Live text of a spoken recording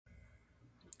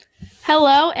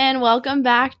Hello and welcome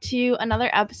back to another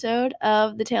episode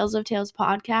of the Tales of Tales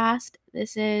podcast.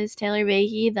 This is Taylor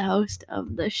Bakey, the host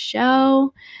of the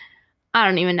show. I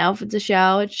don't even know if it's a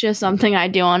show. It's just something I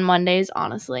do on Mondays,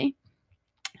 honestly.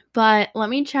 But let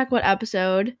me check what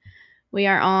episode we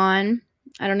are on.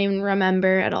 I don't even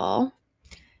remember at all.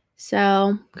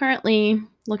 So currently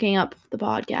looking up the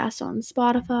podcast on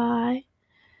Spotify.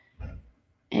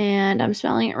 And I'm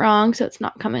spelling it wrong, so it's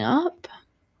not coming up.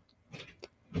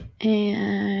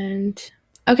 And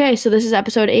okay, so this is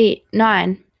episode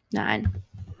 9.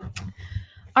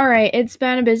 All right, it's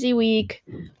been a busy week.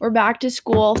 We're back to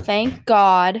school, thank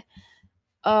God.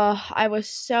 I was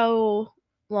so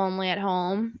lonely at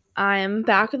home. I'm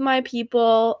back with my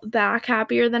people, back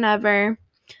happier than ever.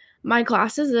 My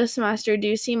classes this semester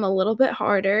do seem a little bit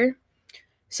harder,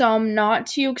 so I'm not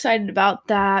too excited about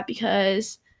that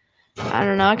because, I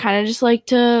don't know, I kind of just like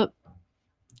to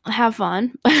have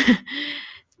fun.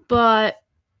 But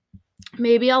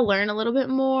maybe I'll learn a little bit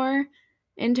more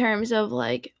in terms of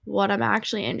like what I'm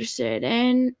actually interested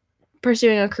in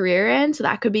pursuing a career in, so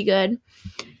that could be good.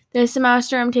 This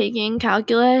semester I'm taking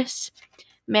calculus,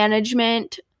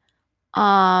 management,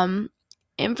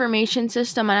 information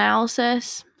system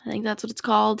analysis. I think that's what it's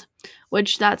called,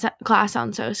 which that class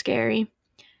sounds so scary.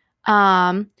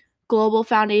 Global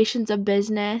foundations of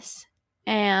business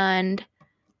and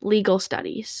legal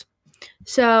studies.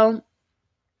 So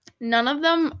none of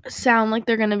them sound like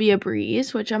they're going to be a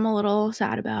breeze, which I'm a little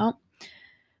sad about.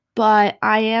 But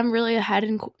I am really ahead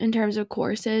in terms of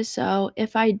courses. So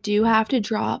if I do have to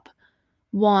drop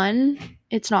one,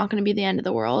 it's not going to be the end of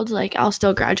the world. Like, I'll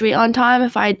still graduate on time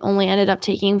if I only ended up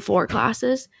taking 4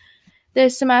 classes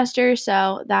this semester.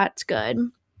 So that's good.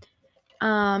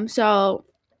 So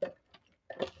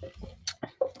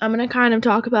I'm going to kind of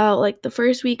talk about like the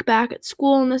first week back at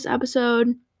school in this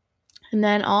episode. And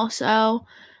then also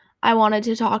I wanted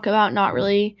to talk about not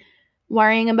really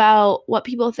worrying about what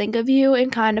people think of you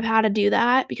and kind of how to do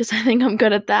that because I think I'm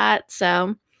good at that.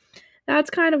 So that's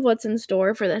kind of what's in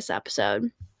store for this episode.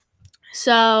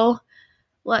 So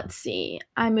let's see.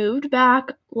 I moved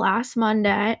back last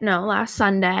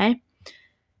Sunday,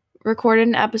 recorded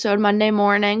an episode Monday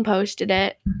morning, posted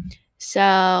it.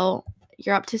 So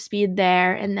you're up to speed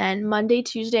there. And then Monday,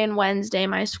 Tuesday, and Wednesday,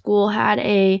 my school had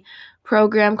a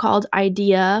program called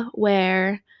IDEA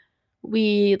where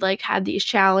we like had these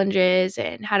challenges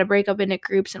and had to break up into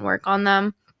groups and work on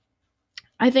them.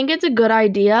 I think it's a good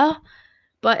idea,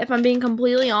 but if I'm being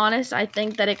completely honest, I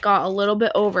think that it got a little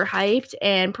bit overhyped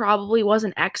and probably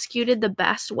wasn't executed the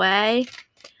best way.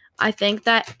 I think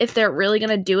that if they're really going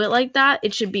to do it like that,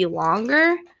 it should be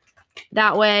longer.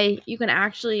 That way you can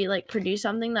actually like produce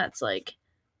something that's like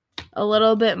a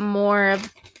little bit more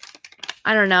of,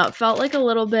 I don't know, it felt like a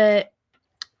little bit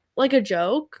like a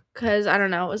joke because, I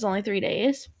don't know, it was only 3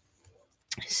 days.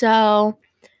 So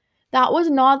that was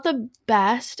not the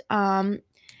best. And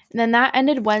then that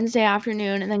ended Wednesday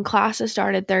afternoon, and then classes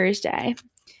started Thursday.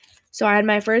 So I had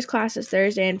my first classes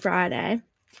Thursday and Friday.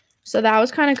 So that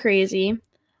was kind of crazy.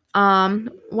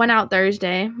 Went out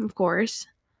Thursday, of course.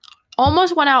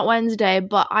 Almost went out Wednesday,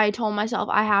 but I told myself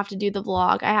I have to do the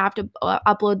vlog. I have to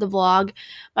upload the vlog.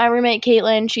 My roommate,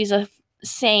 Caitlin, she's a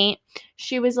saint.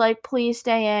 She was like, please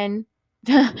stay in.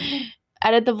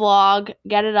 Edit the vlog,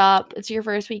 get it up. It's your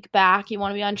first week back. You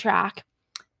want to be on track.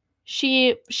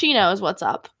 She knows what's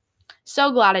up.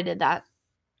 So glad I did that.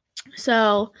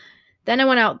 So then I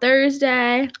went out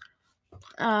Thursday.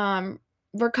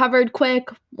 Recovered quick.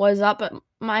 Was up at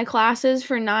my classes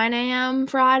for 9 a.m.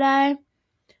 Friday.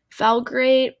 Felt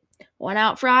great. Went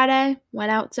out Friday.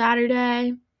 Went out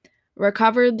Saturday.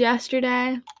 Recovered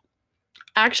yesterday.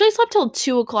 I actually slept till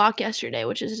 2 o'clock yesterday,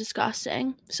 which is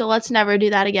disgusting. So let's never do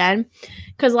that again.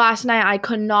 Because last night I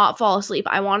could not fall asleep.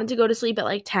 I wanted to go to sleep at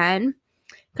like 10.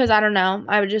 Because I don't know.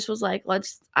 I just was like,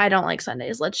 I don't like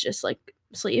Sundays. Let's just like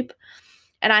sleep.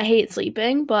 And I hate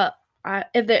sleeping. But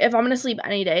if I'm going to sleep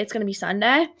any day, it's going to be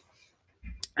Sunday.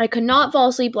 I could not fall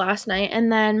asleep last night. And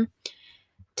then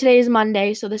today's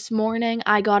Monday. So this morning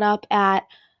I got up at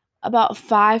about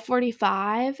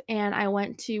 5:45 and I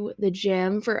went to the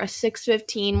gym for a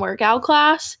 6:15 workout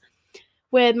class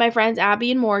with my friends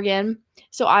Abby and Morgan.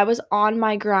 So I was on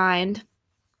my grind.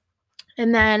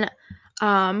 And then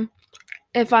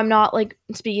if I'm not like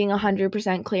speaking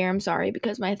 100% clear, I'm sorry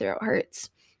because my throat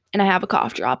hurts and I have a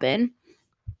cough drop in.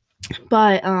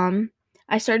 But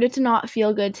I started to not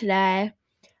feel good today.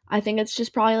 I think it's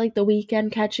just probably like the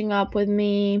weekend catching up with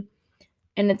me.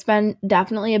 And it's been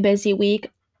definitely a busy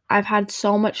week. I've had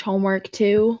so much homework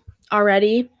too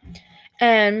already.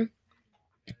 And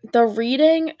the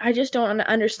reading, I just don't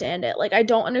understand it. Like, I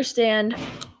don't understand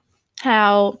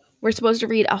how we're supposed to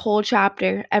read a whole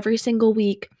chapter every single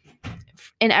week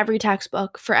in every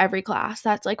textbook for every class.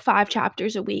 That's like 5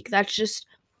 chapters a week. That's just,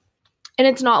 and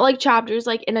it's not like chapters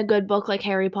like in a good book like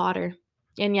Harry Potter.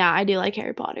 And yeah, I do like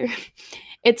Harry Potter.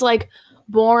 It's like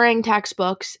boring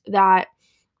textbooks that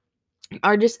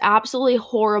are just absolutely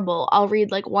horrible. I'll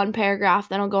read like one paragraph,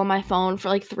 then I'll go on my phone for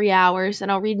like 3 hours, then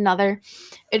I'll read another.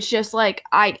 It's just like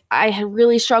I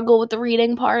really struggle with the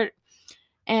reading part.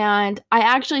 And I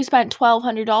actually spent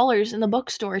 $1,200 in the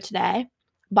bookstore today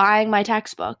buying my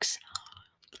textbooks.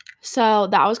 So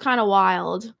that was kind of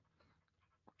wild.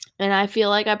 And I feel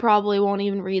like I probably won't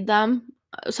even read them.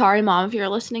 Sorry, Mom, if you're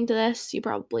listening to this. You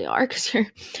probably are because you're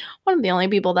one of the only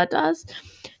people that does.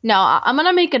 No, I'm going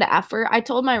to make an effort. I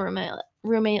told my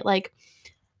roommate, like,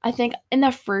 I think in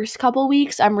the first couple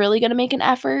weeks, I'm really going to make an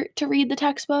effort to read the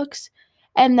textbooks.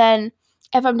 And then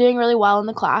if I'm doing really well in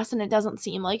the class and it doesn't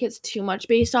seem like it's too much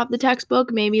based off the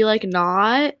textbook, maybe like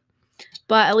not,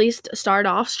 but at least start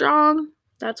off strong.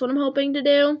 That's what I'm hoping to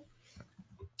do.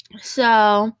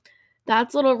 So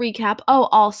that's a little recap. Oh,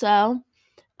 also,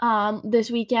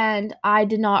 this weekend I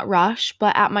did not rush,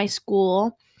 but at my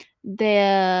school,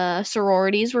 the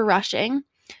sororities were rushing.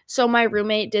 So my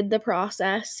roommate did the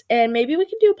process, and maybe we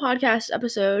can do a podcast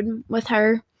episode with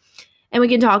her, and we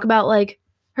can talk about like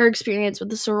her experience with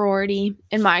the sorority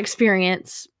and my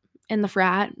experience in the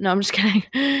frat. No, I'm just kidding.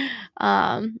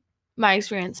 My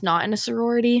experience not in a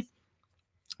sorority.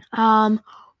 I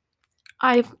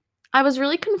was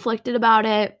really conflicted about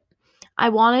it. I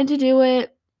wanted to do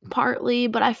it partly,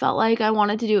 but I felt like I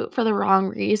wanted to do it for the wrong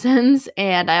reasons,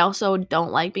 and I also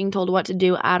don't like being told what to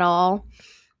do at all.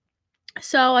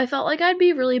 So I felt like I'd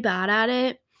be really bad at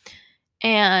it.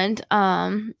 And I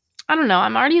don't know,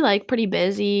 I'm already like pretty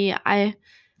busy.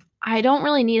 I don't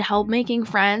really need help making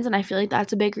friends, and I feel like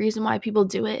that's a big reason why people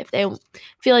do it if they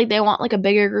feel like they want like a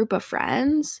bigger group of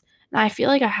friends. And I feel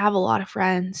like I have a lot of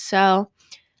friends. So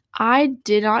I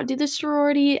did not do the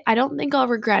sorority. I don't think I'll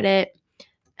regret it.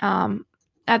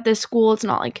 At this school, it's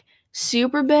not like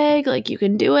super big. Like you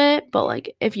can do it, but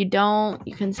like if you don't,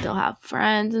 you can still have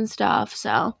friends and stuff.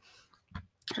 So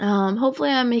hopefully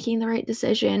I'm making the right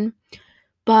decision.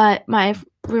 But my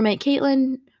roommate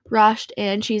Caitlin rushed,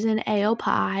 and she's in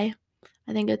AOPI.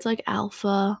 I think it's like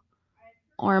Alpha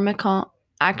or Macon.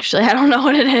 Actually, I don't know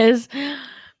what it is.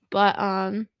 But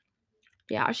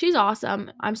yeah, she's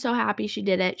awesome. I'm so happy she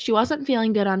did it. She wasn't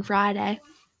feeling good on Friday,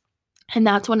 and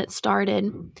that's when it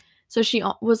started. So she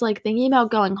was like thinking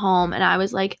about going home, and I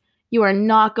was like, you are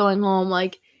not going home.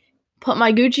 Like, put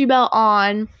my Gucci belt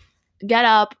on, get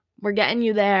up, we're getting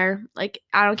you there. Like,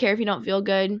 I don't care if you don't feel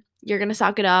good. You're going to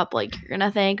suck it up. Like, you're going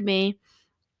to thank me.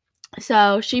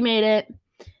 So she made it,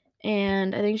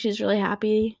 and I think she's really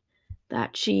happy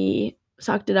that she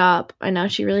sucked it up. I know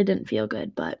she really didn't feel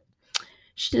good, but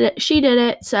she did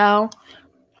it. So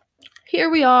here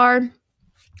we are.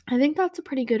 I think that's a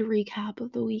pretty good recap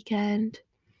of the weekend.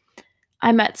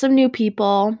 I met some new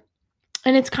people,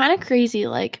 and it's kind of crazy.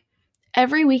 Like,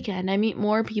 every weekend I meet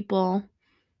more people,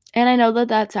 and I know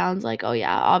that sounds like, oh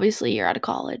yeah, obviously you're out of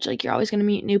college. Like, you're always going to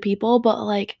meet new people, but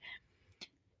like,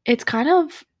 it's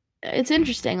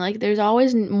interesting. Like, there's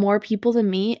always more people to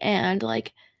meet, and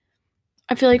like,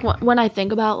 I feel like when I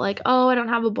think about like, oh, I don't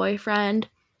have a boyfriend,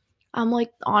 I'm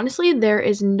like, honestly, there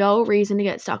is no reason to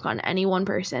get stuck on any one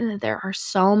person. There are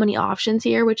so many options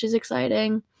here, which is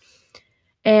exciting.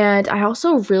 And I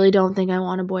also really don't think I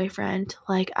want a boyfriend.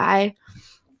 Like, I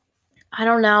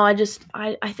don't know. I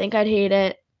think I'd hate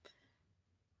it.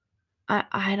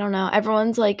 I don't know.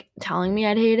 Everyone's like telling me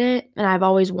I'd hate it, and I've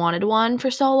always wanted one for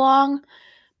so long,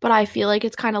 but I feel like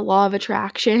it's kind of law of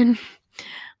attraction.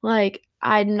 Like,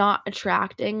 I'm not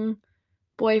attracting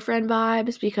boyfriend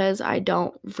vibes because I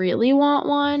don't really want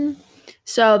one.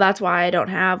 So that's why I don't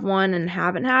have one and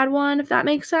haven't had one, if that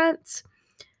makes sense.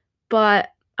 But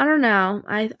I don't know.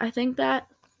 I think that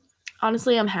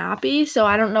honestly I'm happy, so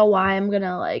I don't know why I'm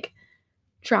gonna like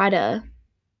try to,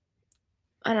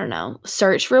 I don't know,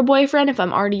 search for a boyfriend if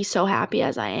I'm already so happy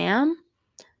as I am.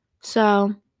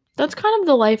 So that's kind of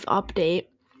the life update.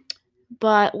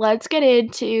 But let's get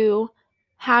into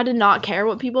how to not care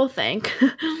what people think.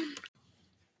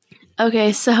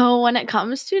 Okay, so when it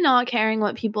comes to not caring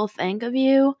what people think of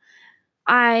you,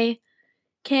 I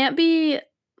can't be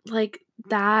like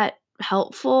that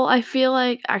helpful. I feel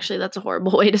like, actually, that's a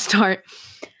horrible way to start.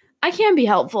 I can be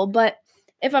helpful, but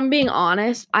if I'm being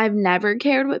honest, I've never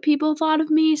cared what people thought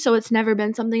of me, so it's never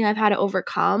been something I've had to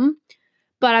overcome.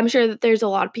 But I'm sure that there's a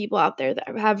lot of people out there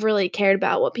that have really cared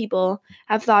about what people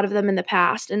have thought of them in the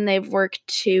past, and they've worked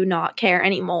to not care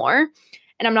anymore.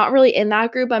 And I'm not really in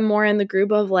that group. I'm more in the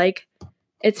group of like,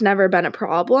 it's never been a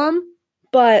problem.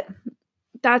 But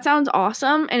that sounds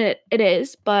awesome, and it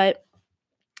is, but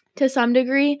to some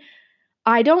degree,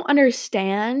 I don't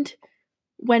understand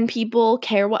when people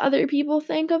care what other people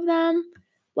think of them.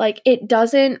 Like, it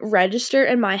doesn't register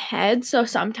in my head. So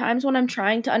sometimes when I'm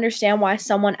trying to understand why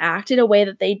someone acted a way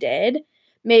that they did,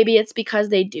 maybe it's because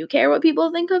they do care what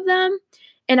people think of them.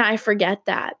 And I forget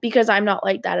that because I'm not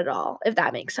like that at all, if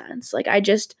that makes sense. Like,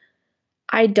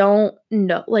 I don't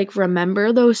know, like,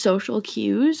 remember those social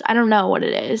cues. I don't know what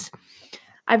it is.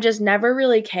 I've just never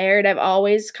really cared. I've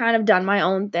always kind of done my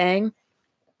own thing.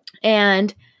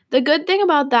 And the good thing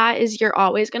about that is you're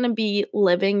always going to be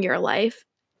living your life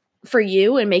for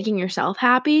you and making yourself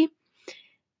happy.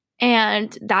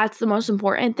 And that's the most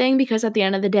important thing because at the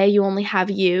end of the day, you only have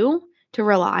you to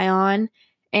rely on,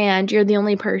 and you're the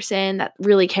only person that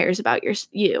really cares about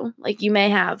you. Like, you may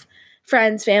have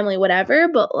friends, family, whatever,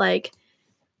 but like,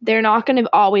 they're not going to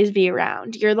always be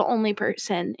around. You're the only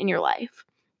person in your life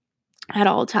at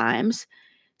all times.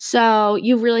 So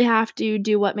you really have to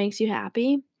do what makes you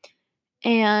happy.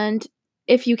 And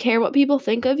if you care what people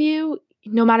think of you,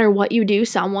 no matter what you do,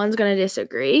 someone's going to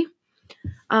disagree.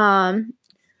 A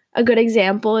good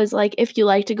example is like if you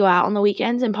like to go out on the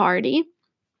weekends and party.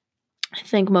 I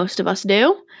think most of us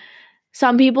do.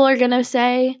 Some people are going to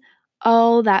say,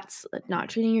 "Oh, that's not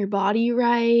treating your body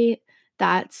right.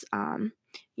 That's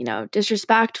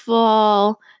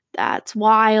disrespectful. That's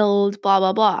wild, blah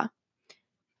blah blah."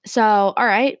 So, all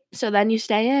right. So then you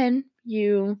stay in.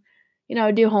 You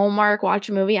do homework, watch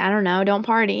a movie, I don't know, don't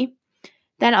party.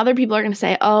 Then other people are going to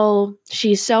say, "Oh,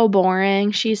 she's so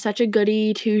boring. She's such a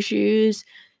goody two shoes.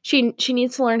 She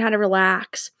needs to learn how to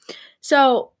relax."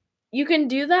 So, you can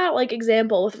do that like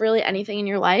example with really anything in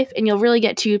your life and you'll really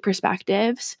get two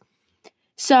perspectives.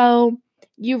 So,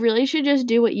 you really should just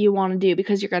do what you want to do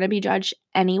because you're going to be judged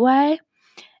anyway.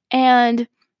 And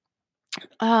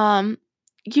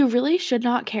you really should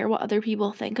not care what other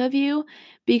people think of you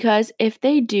because if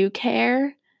they do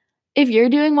care, if you're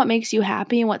doing what makes you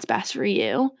happy and what's best for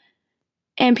you,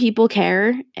 and people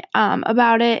care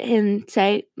about it and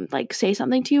say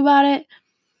something to you about it,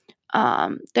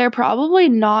 they're probably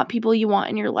not people you want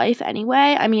in your life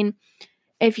anyway. I mean,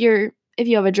 if you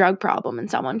have a drug problem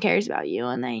and someone cares about you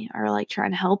and they are like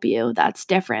trying to help you, that's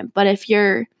different. But if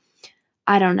you're,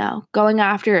 I don't know, going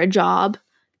after a job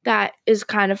that is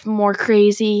kind of more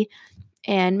crazy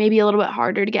and maybe a little bit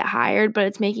harder to get hired, but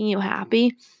it's making you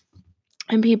happy,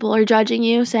 and people are judging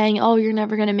you, saying, "Oh, you're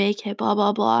never gonna make it, blah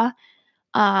blah blah."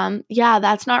 Yeah,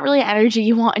 that's not really energy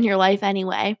you want in your life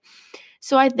anyway.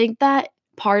 So I think that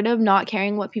part of not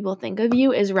caring what people think of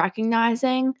you is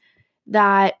recognizing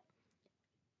that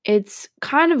it's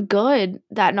kind of good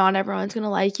that not everyone's going to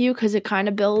like you because it kind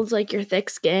of builds like your thick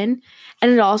skin,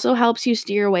 and it also helps you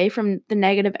steer away from the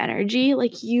negative energy.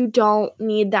 Like, you don't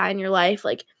need that in your life.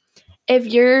 Like, if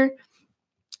you're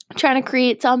trying to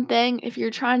create something, if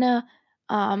you're trying to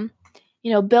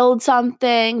build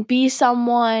something, be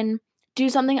someone, do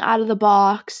something out of the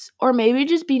box, or maybe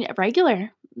just be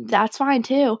regular. That's fine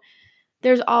too.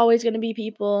 There's always going to be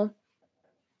people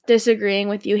disagreeing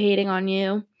with you, hating on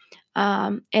you,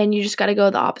 and you just got to go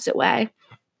the opposite way.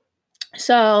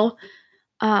 So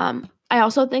I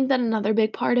also think that another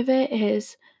big part of it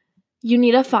is you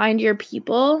need to find your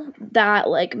people that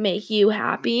like make you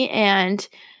happy and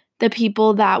the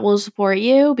people that will support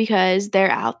you because they're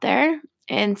out there.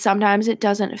 And sometimes it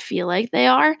doesn't feel like they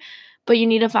are, but you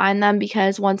need to find them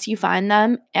because once you find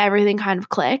them, everything kind of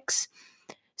clicks.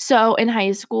 So in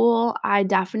high school, I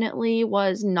definitely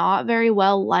was not very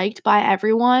well liked by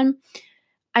everyone.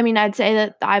 I mean, I'd say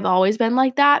that I've always been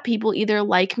like that. People either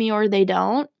like me or they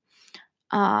don't.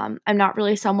 I'm not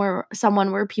really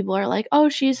someone where people are like, "Oh,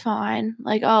 she's fine."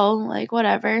 Like, "Oh, like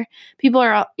whatever." People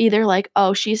are either like,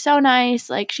 "Oh, she's so nice,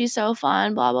 like she's so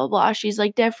fun, blah blah blah. She's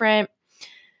like different."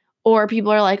 Or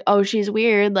people are like, "Oh, she's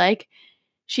weird, like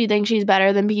she thinks she's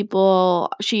better than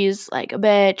people. She's like a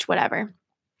bitch, whatever."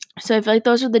 So I feel like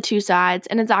those are the two sides,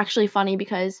 and it's actually funny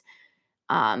because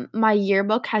my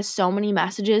yearbook has so many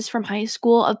messages from high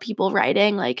school of people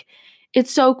writing like,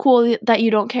 "It's so cool that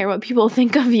you don't care what people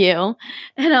think of you."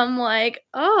 And I'm like,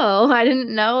 "Oh, I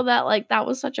didn't know that like that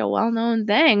was such a well-known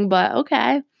thing, but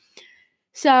okay."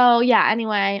 So, yeah,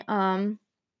 anyway,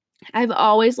 I've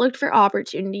always looked for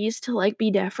opportunities to like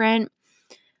be different.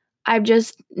 I've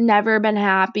just never been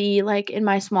happy like in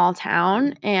my small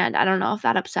town, and I don't know if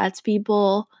that upsets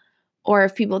people or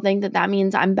if people think that that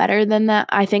means I'm better than that.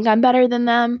 I think I'm better than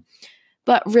them.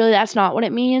 But really, that's not what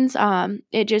it means.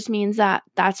 It just means that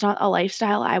that's not a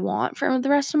lifestyle I want for the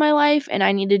rest of my life, and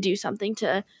I need to do something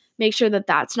to make sure that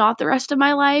that's not the rest of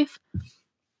my life.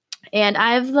 And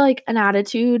I have like an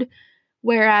attitude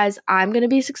Whereas I'm going to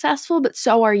be successful, but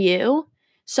so are you.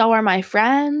 So are my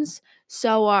friends.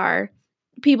 So are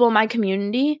people in my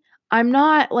community. I'm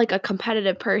not like a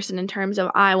competitive person in terms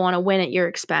of I want to win at your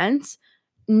expense.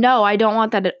 No, I don't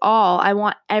want that at all. I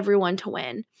want everyone to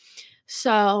win.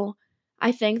 So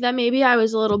I think that maybe I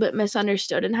was a little bit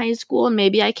misunderstood in high school and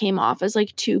maybe I came off as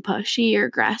like too pushy or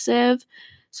aggressive.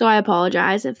 So I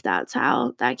apologize if that's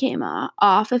how that came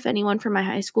off, if anyone from my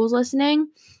high school is listening,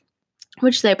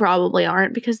 which they probably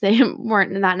aren't because they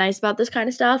weren't that nice about this kind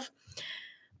of stuff.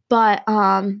 But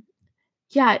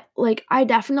yeah, like I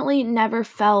definitely never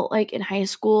felt like in high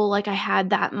school like I had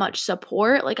that much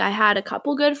support. Like I had a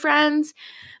couple good friends,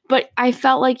 but I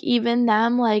felt like even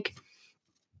them, like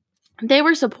they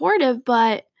were supportive,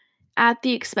 but at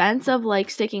the expense of like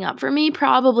sticking up for me,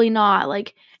 probably not.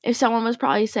 Like if someone was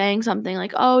probably saying something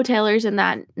like, "Oh, Taylor's in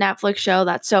that Netflix show,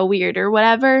 that's so weird," or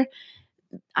whatever,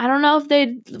 I don't know if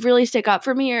they'd really stick up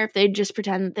for me or if they'd just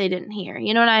pretend that they didn't hear.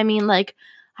 You know what I mean? Like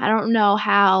I don't know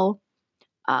how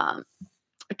um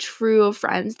true of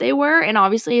friends they were, and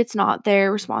obviously it's not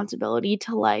their responsibility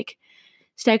to like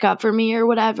stick up for me or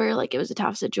whatever. Like it was a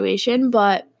tough situation,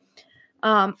 but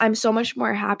I'm so much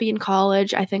more happy in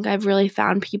college. I think I've really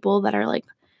found people that are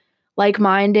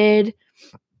like-minded,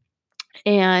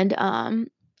 and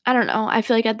I don't know. I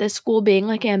feel like at this school being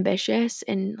like ambitious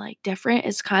and like different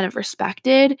is kind of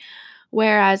respected,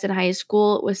 whereas in high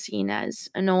school it was seen as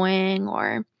annoying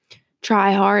or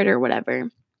try hard or whatever.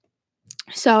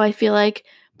 So I feel like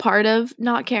part of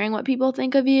not caring what people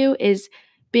think of you is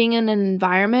being in an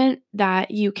environment that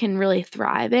you can really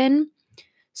thrive in.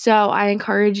 So I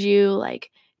encourage you like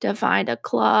to find a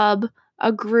club,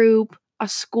 a group, a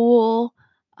school,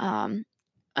 um,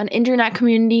 an internet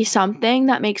community, something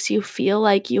that makes you feel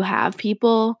like you have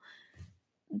people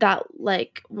that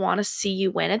like want to see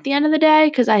you win at the end of the day.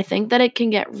 Because I think that it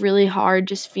can get really hard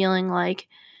just feeling like,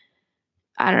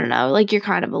 I don't know, like you're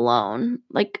kind of alone.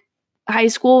 Like high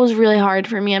school was really hard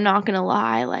for me. I'm not gonna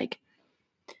lie. Like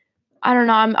I don't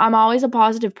know. I'm always a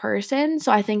positive person,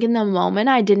 so I think in the moment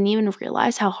I didn't even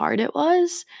realize how hard it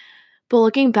was. But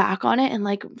looking back on it and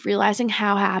like realizing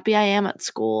how happy I am at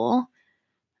school,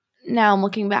 now I'm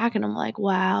looking back and I'm like,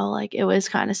 wow, like it was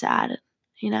kind of sad,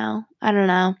 you know? I don't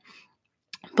know.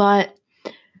 But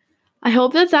I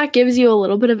hope that that gives you a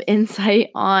little bit of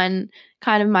insight on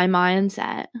kind of my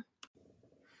mindset.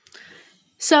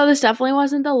 So this definitely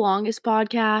wasn't the longest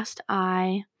podcast.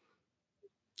 I'm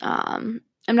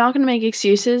not going to make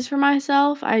excuses for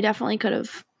myself. I definitely could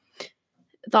have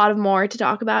thought of more to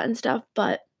talk about and stuff,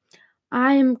 but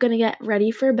I'm going to get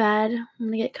ready for bed. I'm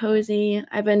going to get cozy.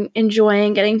 I've been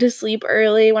enjoying getting to sleep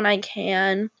early when I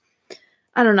can.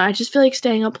 I don't know. I just feel like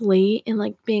staying up late and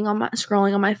like being on my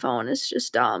scrolling on my phone is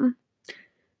just dumb.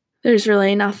 There's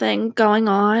really nothing going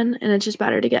on and it's just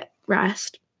better to get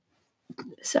rest.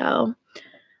 So,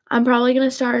 I'm probably going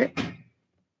to start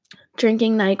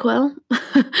drinking NyQuil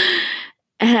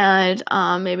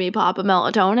and maybe pop a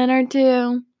melatonin or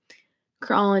two,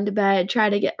 crawl into bed, try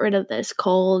to get rid of this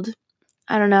cold.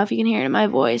 I don't know if you can hear it in my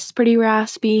voice. It's pretty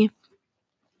raspy.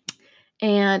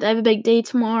 And I have a big day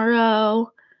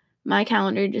tomorrow. My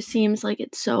calendar just seems like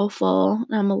it's so full.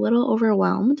 I'm a little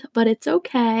overwhelmed, but it's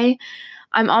okay.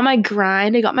 I'm on my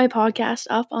grind. I got my podcast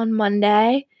up on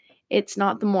Monday. It's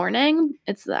not the morning.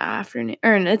 It's the afternoon,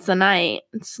 or it's the night.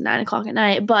 It's 9:00 at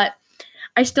night, but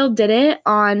I still did it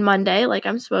on Monday like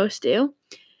I'm supposed to.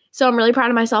 So I'm really proud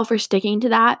of myself for sticking to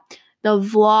that. The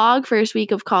vlog, first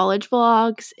week of college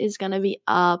vlogs, is going to be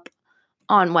up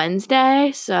on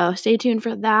Wednesday. So stay tuned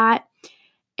for that.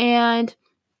 And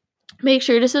make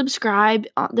sure to subscribe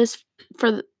on this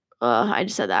for I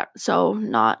just said that, so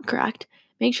not correct.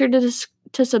 Make sure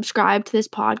to subscribe to this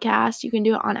podcast. You can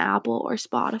do it on Apple or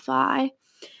Spotify.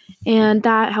 And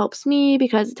that helps me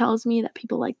because it tells me that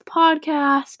people like the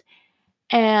podcast.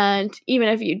 And even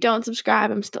if you don't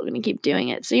subscribe, I'm still going to keep doing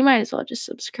it. So you might as well just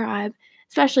subscribe,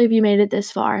 especially if you made it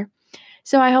this far.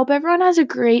 So I hope everyone has a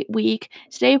great week.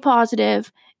 Stay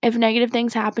positive. If negative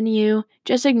things happen to you,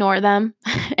 just ignore them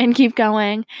and keep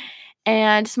going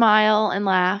and smile and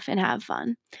laugh and have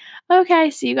fun.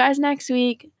 Okay, see you guys next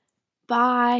week. Bye.